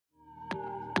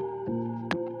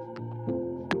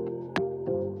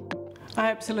I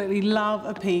absolutely love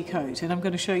a peacoat, and I'm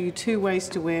going to show you two ways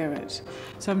to wear it.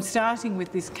 So I'm starting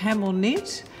with this camel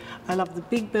knit. I love the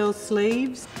big bell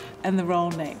sleeves and the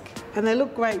roll neck. And they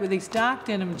look great with these dark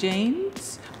denim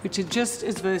jeans, which are just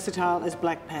as versatile as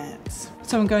black pants.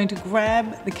 So I'm going to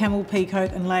grab the camel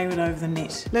peacoat and layer it over the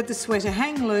knit. Let the sweater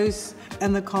hang loose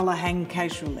and the collar hang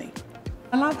casually.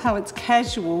 I love how it's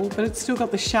casual, but it's still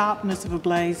got the sharpness of a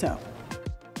blazer.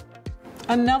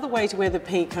 Another way to wear the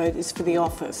peacoat is for the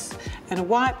office, and a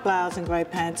white blouse and grey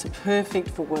pants are perfect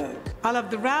for work. I love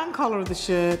the round collar of the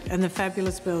shirt and the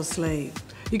fabulous bell sleeve.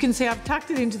 You can see I've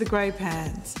tucked it into the grey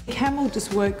pants. Camel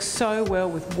just works so well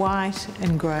with white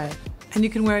and grey, and you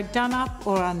can wear it done up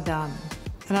or undone.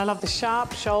 And I love the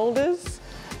sharp shoulders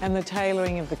and the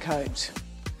tailoring of the coat.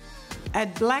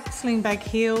 Add black slingback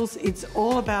heels. It's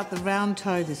all about the round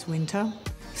toe this winter.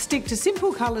 Stick to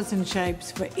simple colours and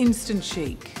shapes for instant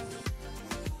chic.